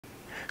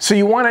So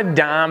you want to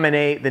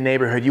dominate the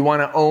neighborhood. You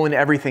want to own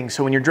everything.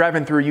 So when you're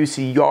driving through, you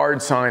see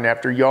yard sign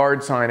after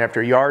yard sign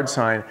after yard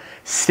sign,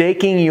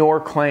 staking your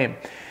claim.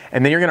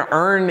 And then you're going to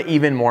earn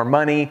even more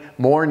money.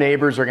 More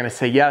neighbors are going to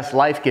say, yes,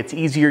 life gets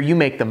easier. You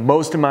make the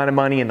most amount of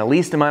money in the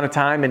least amount of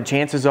time. And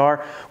chances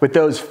are, with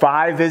those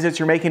 5 visits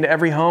you're making to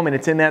every home and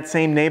it's in that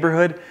same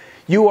neighborhood,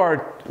 you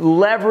are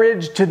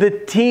leveraged to the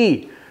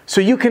T. So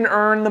you can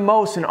earn the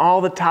most, and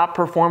all the top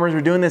performers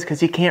are doing this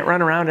because you can't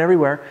run around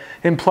everywhere.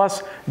 And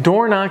plus,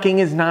 door knocking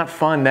is not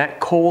fun.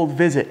 That cold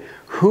visit,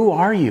 who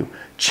are you,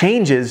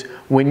 changes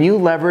when you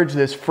leverage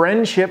this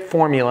friendship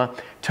formula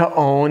to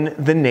own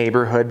the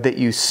neighborhood that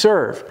you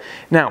serve.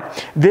 Now,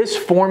 this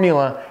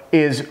formula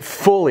is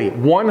fully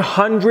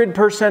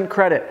 100%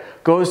 credit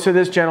goes to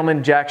this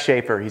gentleman, Jack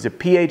Schafer. He's a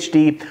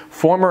PhD,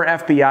 former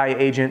FBI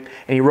agent,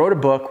 and he wrote a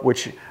book,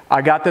 which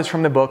I got this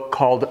from the book,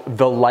 called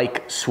The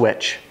Like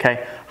Switch.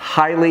 Okay,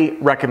 highly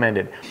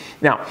recommended.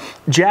 Now,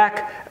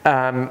 Jack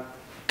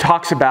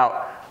talks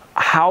about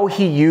how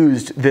he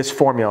used this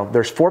formula.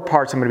 There's 4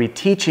 parts I'm going to be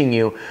teaching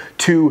you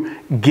to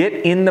get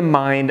in the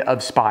mind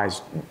of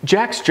spies.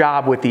 Jack's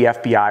job with the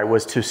FBI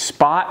was to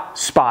spot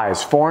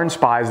spies, foreign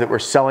spies that were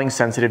selling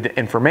sensitive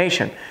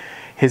information.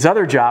 His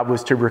other job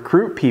was to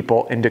recruit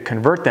people and to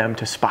convert them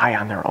to spy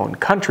on their own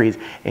countries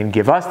and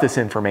give us this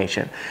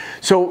information.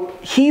 So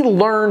he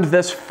learned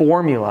this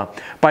formula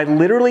by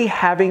literally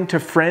having to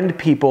friend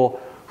people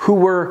who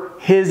were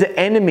his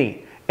enemy.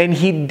 And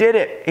he did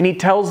it. And he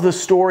tells the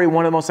story,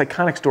 one of the most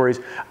iconic stories,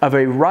 of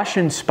a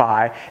Russian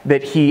spy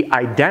that he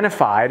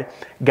identified,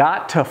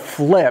 got to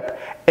flip,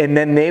 and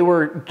then they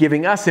were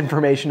giving us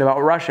information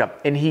about Russia.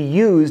 And he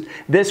used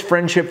this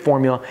friendship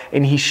formula,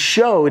 and he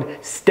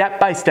showed step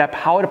by step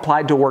how it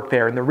applied to work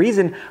there. And the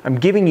reason I'm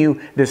giving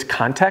you this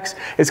context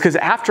is because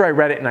after I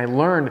read it and I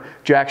learned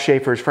Jack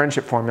Schafer's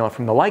friendship formula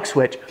from the Like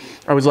Switch,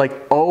 I was like,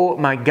 oh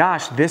my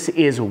gosh, this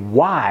is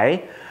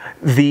why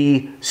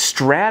the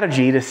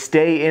strategy to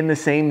stay in the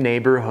same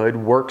neighborhood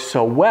works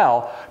so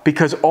well,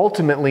 because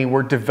ultimately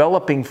we're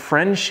developing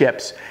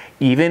friendships,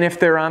 even if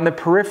they're on the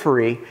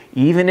periphery,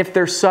 even if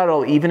they're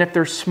subtle, even if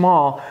they're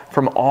small,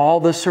 from all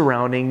the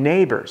surrounding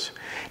neighbors.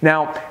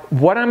 Now,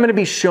 what I'm going to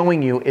be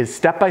showing you is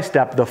step by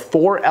step the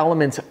 4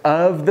 elements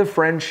of the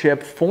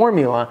friendship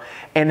formula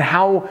and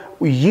how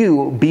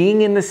you,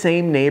 being in the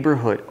same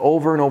neighborhood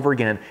over and over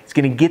again, is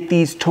going to get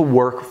these to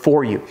work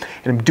for you.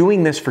 And I'm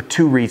doing this for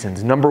 2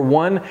 reasons. Number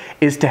 1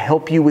 is to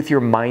help you with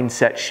your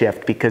mindset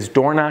shift, because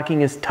door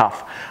knocking is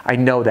tough. I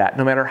know that.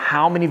 No matter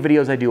how many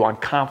videos I do on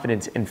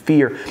confidence and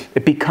fear,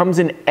 it becomes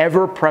an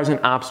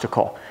ever-present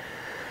obstacle.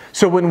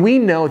 So when we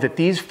know that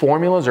these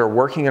formulas are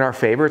working in our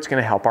favor, it's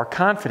going to help our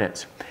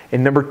confidence.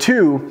 And number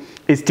 2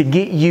 is to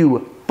get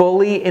you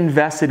fully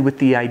invested with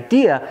the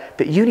idea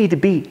that you need to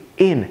be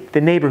in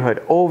the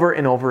neighborhood over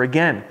and over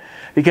again.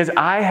 Because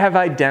I have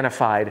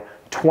identified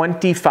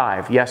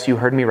 25, yes, you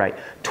heard me right,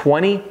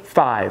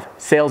 25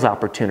 sales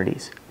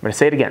opportunities. I'm going to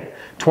say it again,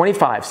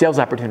 25 sales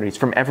opportunities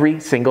from every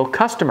single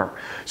customer.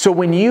 So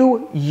when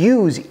you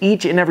use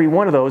each and every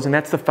one of those, and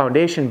that's the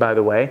foundation, by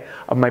the way,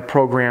 of my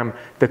program,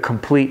 The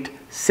Complete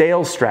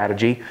Sales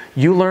Strategy,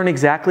 you learn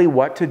exactly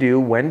what to do,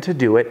 when to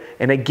do it,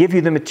 and I give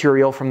you the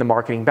material from the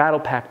Marketing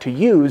Battle Pack to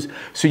use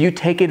so you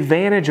take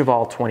advantage of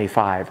all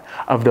 25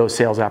 of those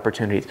sales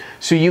opportunities.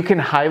 So you can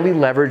highly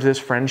leverage this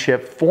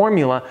friendship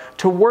formula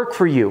to work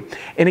for you.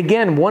 And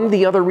again, one of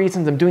the other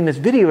reasons I'm doing this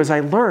video is I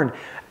learned,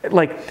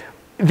 like,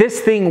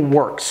 this thing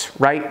works,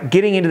 right?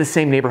 Getting into the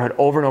same neighborhood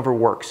over and over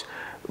works.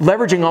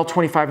 Leveraging all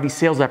 25 of these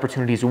sales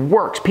opportunities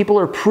works. People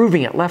are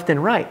proving it left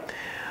and right.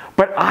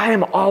 But I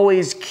am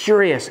always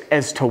curious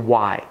as to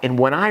why. And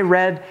when I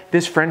read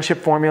this friendship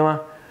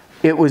formula,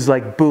 it was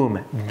like,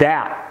 boom,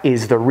 that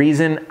is the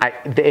reason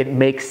it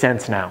makes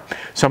sense now.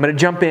 So I'm going to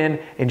jump in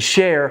and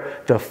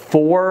share the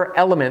 4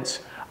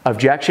 elements of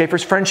Jack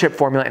Schafer's friendship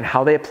formula and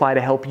how they apply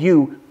to help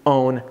you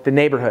own the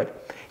neighborhood.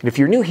 And if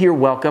you're new here,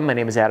 welcome. My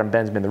name is Adam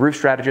Bensman, the Roof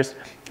Strategist.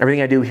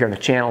 Everything I do here on the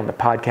channel and the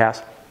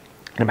podcast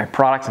and my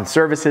products and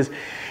services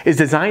is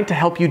designed to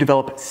help you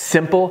develop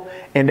simple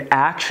and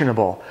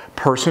actionable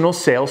personal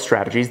sales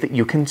strategies that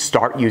you can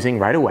start using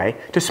right away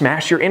to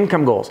smash your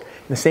income goals.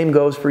 And the same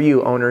goes for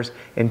you, owners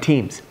and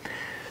teams.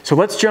 So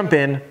let's jump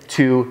in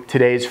to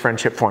today's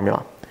friendship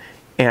formula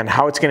and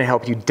how it's going to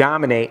help you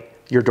dominate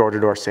your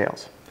door-to-door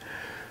sales.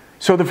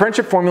 So the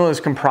friendship formula is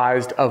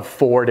comprised of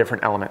 4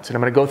 different elements, and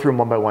I'm going to go through them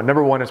one by one.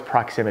 Number 1 is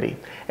proximity,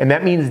 and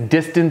that means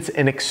distance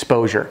and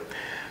exposure.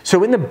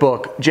 So in the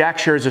book, Jack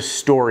shares a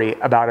story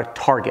about a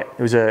target.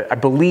 It was I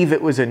believe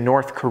it was a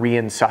North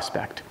Korean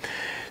suspect.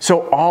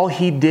 So all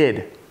he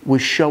did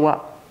was show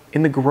up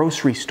in the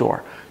grocery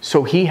store.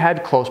 So he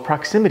had close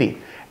proximity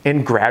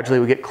and gradually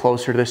would get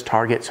closer to this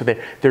target so that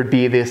there'd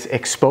be this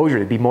exposure,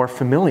 to be more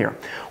familiar.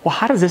 Well,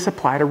 how does this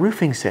apply to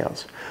roofing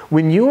sales?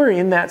 When you are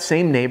in that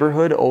same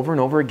neighborhood over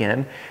and over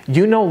again,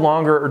 you no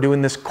longer are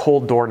doing this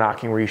cold door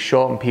knocking where you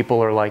show up and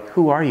people are like,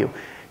 who are you?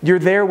 You're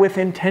there with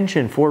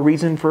intention, for a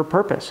reason, for a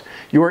purpose.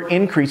 You're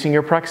increasing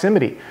your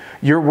proximity.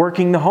 You're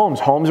working the homes.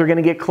 Homes are going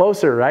to get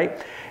closer,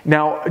 right?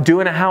 Now,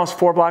 doing a house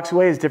 4 blocks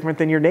away is different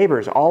than your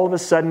neighbors. All of a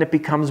sudden, it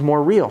becomes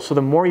more real. So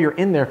the more you're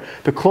in there,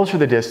 the closer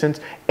the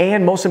distance,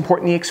 and most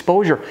importantly,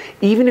 exposure.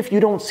 Even if you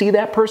don't see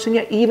that person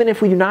yet, even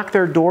if you knock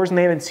their doors and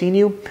they haven't seen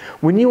you,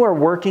 when you are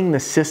working the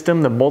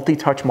system, the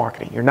multi-touch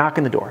marketing, you're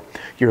knocking the door,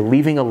 you're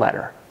leaving a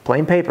letter,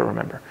 plain paper,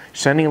 remember,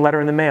 sending a letter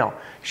in the mail,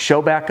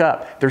 show back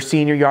up, they're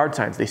seeing your yard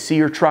signs, they see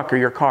your truck or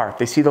your car,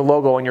 they see the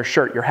logo on your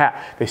shirt, your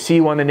hat, they see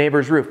you on the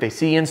neighbor's roof, they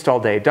see install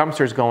day,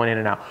 dumpsters going in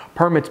and out,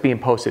 permits being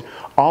posted.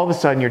 All of a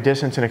sudden your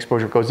distance and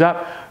exposure goes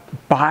up.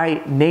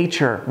 By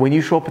nature, when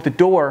you show up at the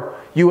door,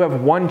 you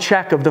have one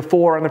check of the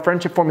 4 on the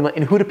friendship formula.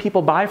 And who do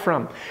people buy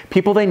from?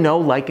 People they know,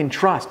 like, and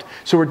trust.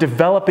 So we're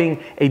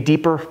developing a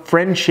deeper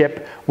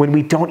friendship when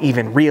we don't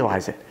even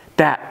realize it.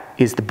 That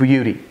is the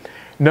beauty.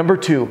 Number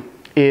 2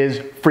 is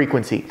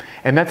frequency,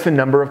 and that's the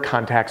number of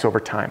contacts over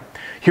time.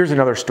 Here's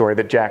another story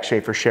that Jack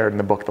Schafer shared in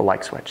the book, The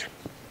Like Switch.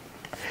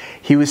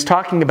 He was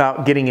talking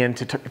about getting in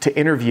to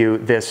interview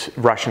this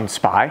Russian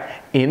spy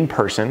in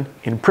person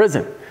in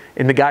prison.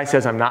 And the guy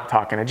says, I'm not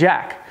talking to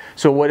Jack.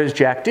 So what does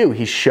Jack do?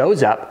 He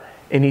shows up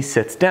and he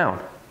sits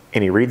down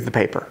and he reads the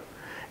paper.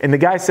 And the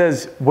guy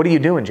says, what are you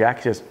doing, Jack?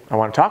 He says, I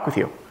want to talk with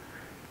you.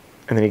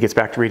 And then he gets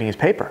back to reading his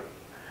paper.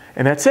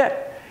 And that's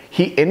it.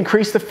 He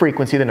increased the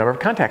frequency, the number of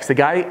contacts. The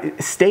guy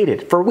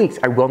stated for weeks,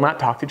 I will not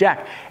talk to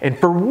Jack. And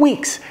for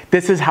weeks,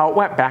 this is how it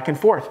went back and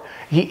forth.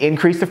 He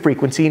increased the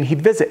frequency and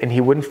he'd visit and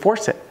he wouldn't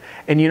force it.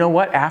 And you know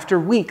what? After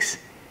weeks,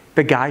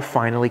 the guy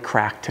finally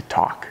cracked to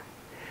talk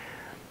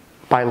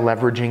by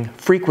leveraging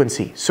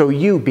frequency. So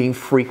you being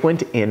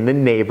frequent in the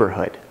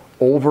neighborhood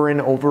over and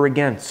over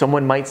again.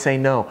 Someone might say,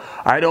 no,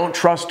 I don't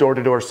trust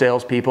door-to-door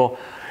salespeople.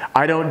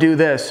 I don't do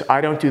this,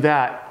 I don't do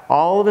that.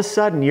 All of a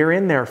sudden, you're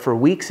in there for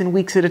weeks and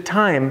weeks at a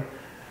time.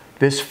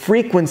 This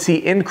frequency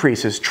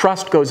increases,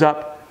 trust goes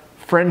up,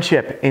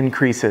 friendship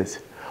increases.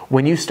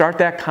 When you start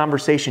that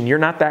conversation, you're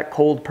not that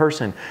cold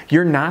person.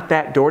 You're not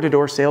that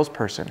door-to-door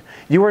salesperson.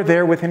 You are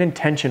there with an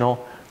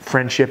intentional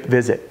friendship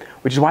visit,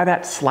 which is why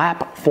that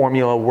SLAP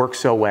formula works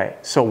so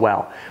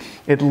well.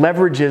 It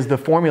leverages the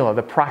formula,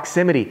 the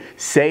proximity.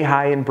 Say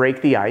hi and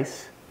break the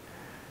ice.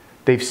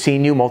 They've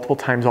seen you multiple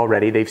times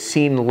already. They've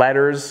seen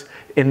letters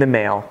in the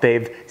mail.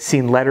 They've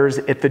seen letters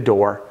at the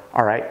door.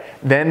 All right.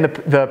 Then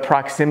the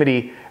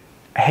proximity.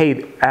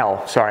 Hey,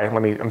 L, sorry,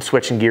 I'm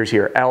switching gears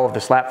here. L of the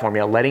SLAP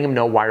formula, letting them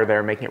know why you're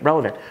there, making it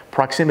relevant.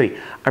 Proximity.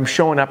 I'm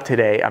showing up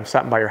today. I'm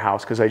stopping by your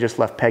house because I just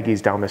left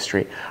Peggy's down the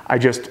street. I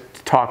just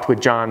talked with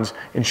John's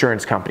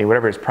insurance company,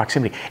 whatever it is.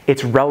 Proximity.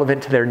 It's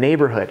relevant to their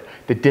neighborhood.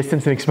 The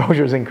distance and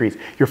exposure is increased.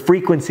 Your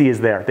frequency is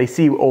there. They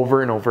see you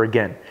over and over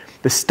again.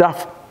 The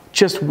stuff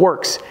just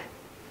works.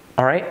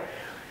 All right?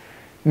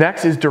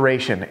 Next is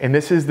duration, and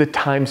this is the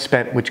time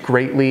spent, which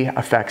greatly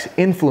affects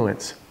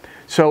influence.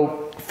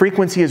 So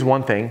frequency is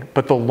one thing,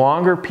 but the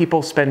longer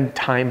people spend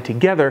time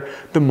together,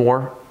 the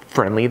more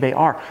friendly they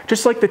are.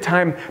 Just like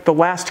the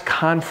last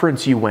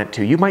conference you went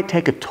to, you might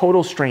take a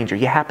total stranger,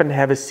 you happen to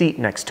have a seat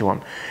next to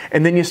them,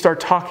 and then you start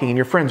talking and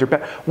your friends are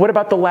back. What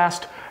about the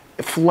last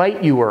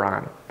flight you were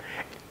on?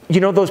 You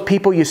know those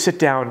people you sit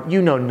down,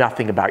 you know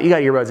nothing about. You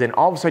got your earbuds in,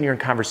 all of a sudden you're in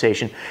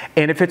conversation.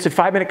 And if it's a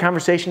 5-minute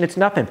conversation, it's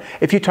nothing.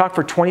 If you talk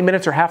for 20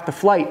 minutes or half the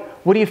flight,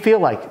 what do you feel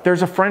like?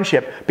 There's a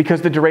friendship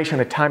because the duration,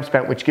 the time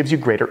spent, which gives you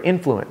greater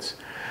influence.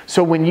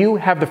 So when you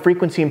have the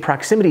frequency and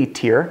proximity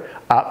tier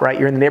up, right,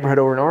 you're in the neighborhood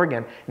over and over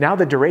again, now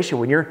the duration,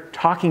 when you're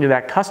talking to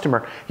that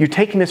customer, you're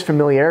taking this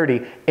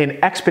familiarity and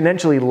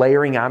exponentially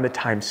layering on the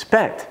time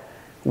spent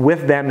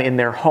with them in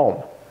their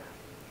home.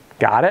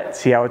 Got it?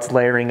 See how it's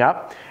layering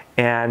up?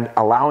 And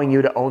allowing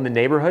you to own the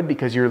neighborhood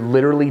because you're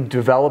literally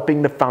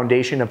developing the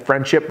foundation of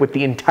friendship with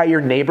the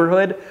entire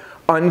neighborhood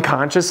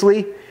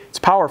unconsciously. It's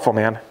powerful,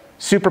 man.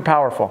 Super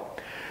powerful.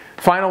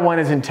 Final one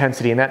is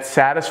intensity, and that's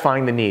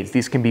satisfying the needs.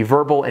 These can be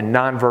verbal and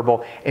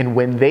nonverbal. And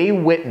when they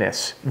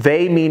witness,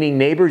 they meaning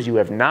neighbors you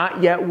have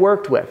not yet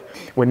worked with,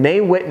 when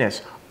they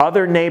witness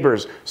other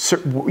neighbors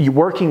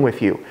working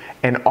with you,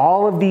 and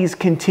all of these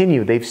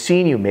continue, they've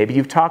seen you, maybe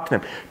you've talked to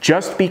them.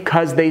 Just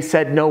because they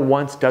said no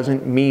once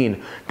doesn't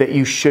mean that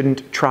you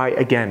shouldn't try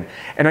again.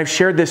 And I've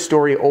shared this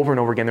story over and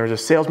over again. There was a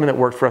salesman that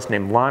worked for us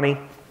named Lonnie.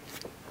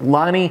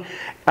 Lonnie,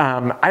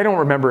 I don't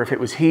remember if it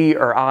was he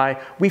or I,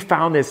 we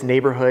found this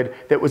neighborhood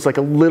that was like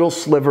a little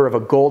sliver of a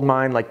gold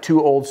mine, like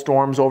 2 old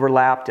storms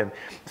overlapped and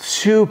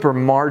super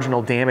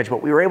marginal damage,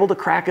 but we were able to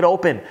crack it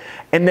open.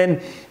 And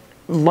then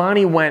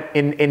Lonnie went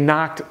and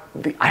knocked,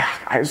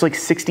 I was like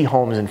 60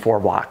 homes in 4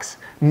 blocks.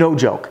 No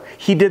joke.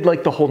 He did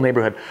like the whole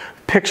neighborhood.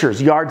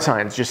 Pictures, yard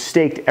signs, just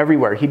staked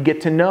everywhere. He'd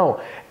get to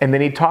know, and then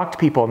he'd talk to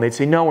people, and they'd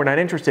say, no, we're not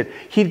interested.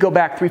 He'd go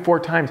back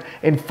 3-4 times,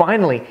 and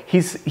finally,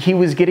 he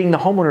was getting the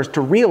homeowners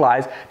to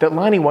realize that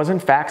Lonnie was, in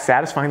fact,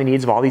 satisfying the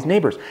needs of all these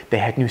neighbors. They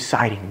had new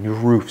siding, new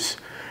roofs.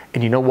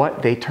 And you know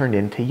what? They turned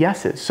into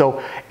yeses.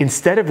 So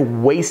instead of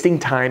wasting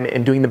time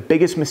and doing the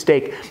biggest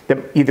mistake that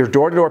either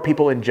door-to-door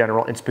people in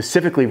general and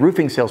specifically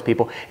roofing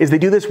salespeople is they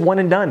do this one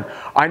and done.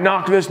 I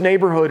knocked this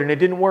neighborhood and it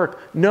didn't work.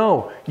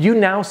 No, you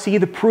now see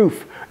the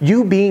proof.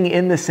 You being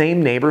in the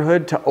same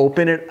neighborhood to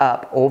open it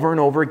up over and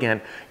over again,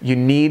 you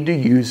need to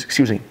use,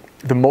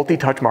 the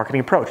multi-touch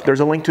marketing approach. There's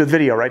a link to the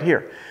video right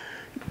here.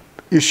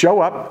 You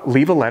show up,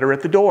 leave a letter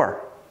at the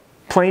door.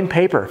 Plain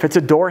paper. If it's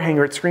a door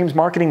hanger, it screams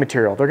marketing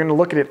material. They're going to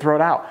look at it, throw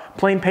it out.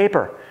 Plain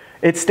paper.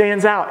 It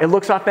stands out. It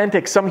looks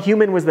authentic. Some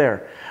human was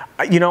there.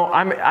 You know,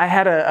 I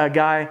had a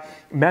guy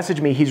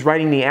message me. He's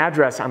writing the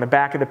address on the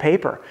back of the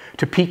paper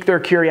to pique their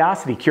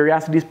curiosity.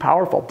 Curiosity is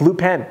powerful. Blue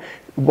pen,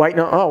 white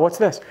note. Oh, what's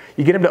this?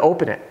 You get him to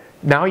open it.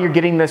 Now you're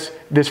getting this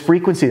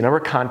frequency, the number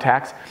of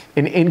contacts,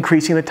 and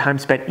increasing the time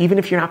spent, even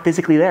if you're not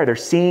physically there. They're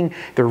seeing,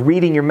 they're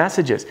reading your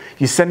messages.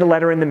 You send a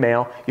letter in the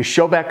mail, you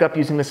show back up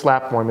using the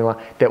SLAP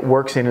formula that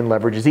works in and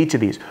leverages each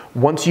of these.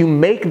 Once you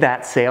make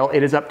that sale,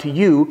 it is up to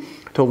you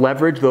to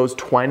leverage those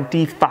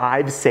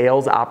 25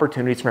 sales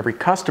opportunities from every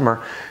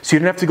customer, so you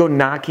don't have to go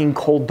knocking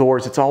cold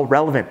doors. It's all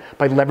relevant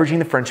by leveraging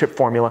the friendship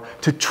formula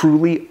to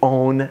truly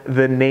own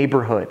the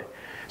neighborhood.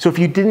 So if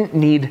you didn't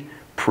need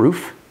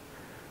proof,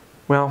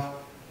 well,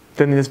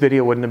 then this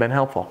video wouldn't have been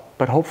helpful.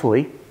 But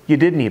hopefully you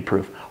did need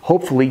proof.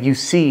 Hopefully you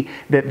see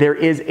that there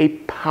is a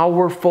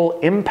powerful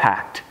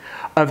impact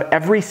of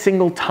every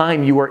single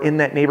time you are in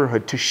that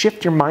neighborhood to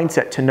shift your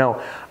mindset to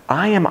know,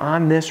 I am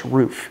on this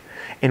roof.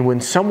 And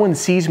when someone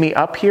sees me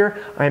up here,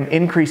 I'm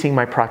increasing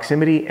my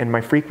proximity and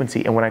my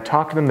frequency. And when I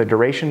talk to them, the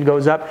duration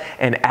goes up.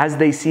 And as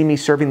they see me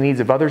serving the needs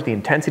of others, the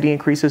intensity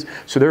increases.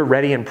 So they're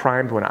ready and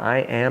primed when I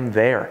am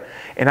there.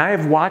 And I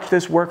have watched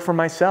this work for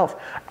myself.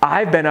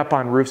 I've been up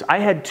on roofs. I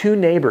had two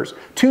neighbors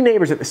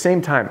at the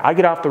same time. I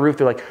get off the roof,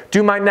 they're like,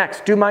 do mine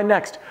next, do mine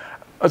next.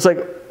 I was like,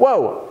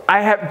 whoa,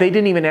 they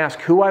didn't even ask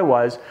who I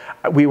was.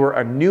 We were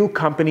a new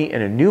company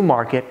in a new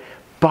market,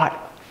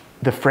 but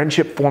the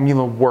friendship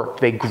formula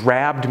worked. They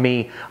grabbed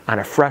me on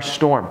a fresh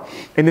storm.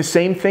 And the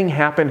same thing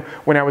happened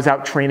when I was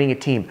out training a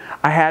team.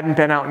 I hadn't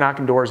been out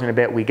knocking doors in a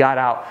bit. We got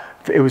out.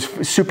 It was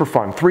super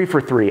fun. 3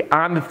 for 3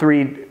 on the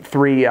three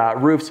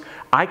roofs.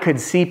 I could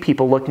see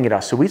people looking at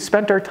us. So we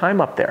spent our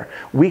time up there.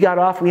 We got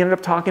off. We ended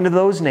up talking to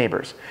those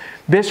neighbors.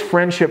 This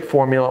friendship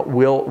formula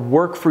will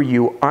work for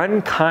you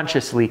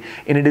unconsciously,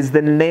 and it is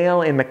the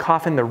nail in the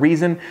coffin, the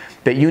reason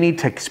that you need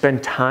to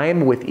spend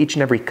time with each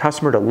and every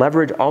customer to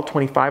leverage all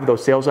 25 of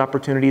those sales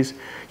opportunities.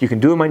 You can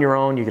do them on your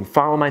own. You can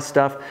follow my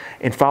stuff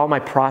and follow my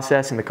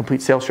process and the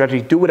complete sales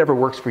strategy. Do whatever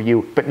works for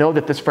you, but know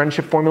that this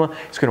friendship formula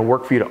is going to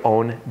work for you to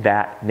own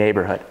that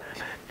neighborhood.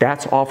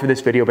 That's all for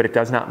this video, but it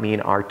does not mean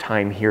our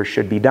time here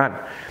should be done.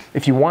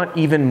 If you want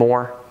even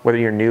more, whether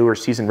you're new or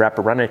seasoned rep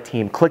or running a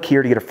team, click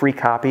here to get a free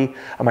copy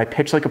of my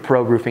Pitch Like a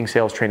Pro roofing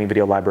sales training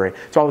video library.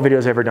 It's all the videos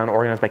I've ever done,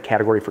 organized by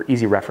category for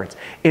easy reference,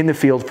 in the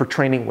field, for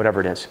training,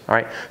 whatever it is. All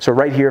right. So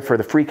right here for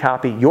the free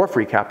copy, your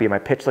free copy of my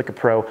Pitch Like a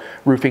Pro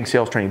roofing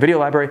sales training video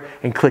library,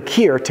 and click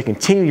here to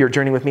continue your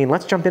journey with me. And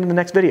let's jump into the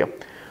next video.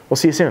 We'll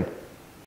see you soon.